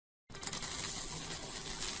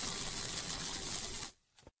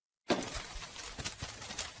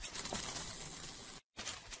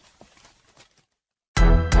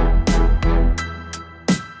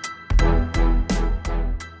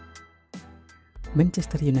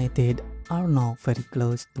Manchester United are now very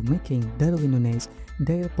close to making Darwin Núñez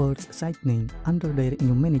their first signing under their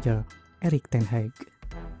new manager, Erik ten Hag.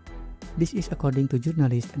 This is according to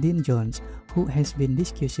journalist Dean Jones, who has been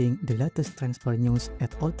discussing the latest transfer news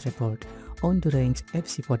at Old Trafford on the Ranks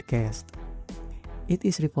FC podcast. It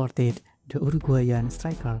is reported the Uruguayan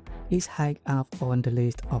striker is high up on the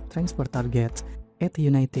list of transfer targets at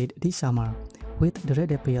United this summer, with the Red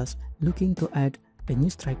Devils looking to add a new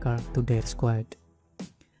striker to their squad.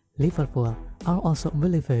 Liverpool are also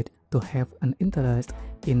believed to have an interest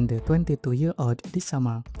in the 22-year-old this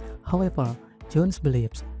summer. However, Jones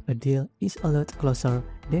believes a deal is a lot closer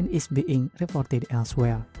than is being reported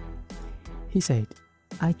elsewhere. He said,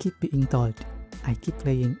 "I keep being told, I keep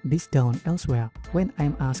playing this down elsewhere when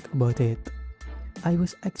I'm asked about it. I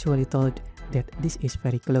was actually told that this is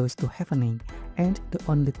very close to happening and the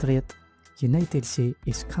only threat United see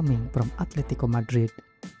is coming from Atletico Madrid.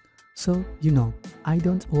 So, I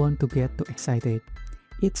don't want to get too excited.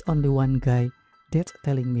 It's only one guy that's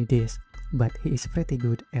telling me this, but he is pretty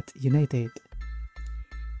good at United."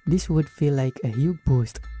 This would feel like a huge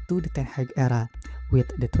boost to the Ten Hag era, with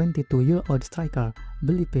the 22-year-old striker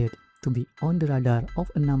believed to be on the radar of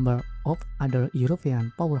a number of other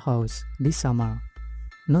European powerhouses this summer.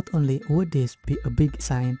 Not only would this be a big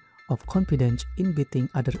sign of confidence in beating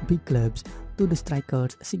other big clubs to the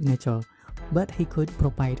striker's signature, but he could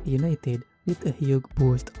provide United with a huge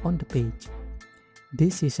boost on the pitch.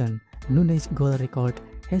 This season, Núñez's goal record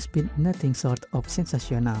has been nothing short of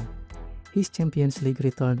sensational. His Champions League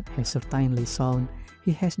return has certainly shown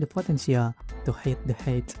he has the potential to hit the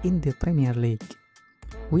heights in the Premier League.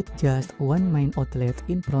 With just one main outlet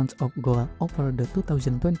in front of goal over the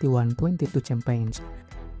 2021-22 champions,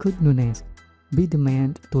 could Núñez be the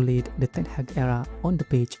man to lead the Ten Hag era on the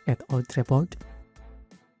pitch at Old Trafford?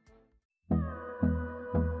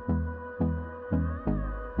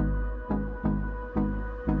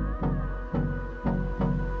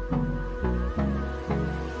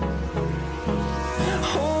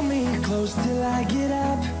 Hold me close till I get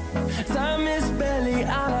up. Time is barely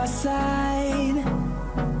on our side.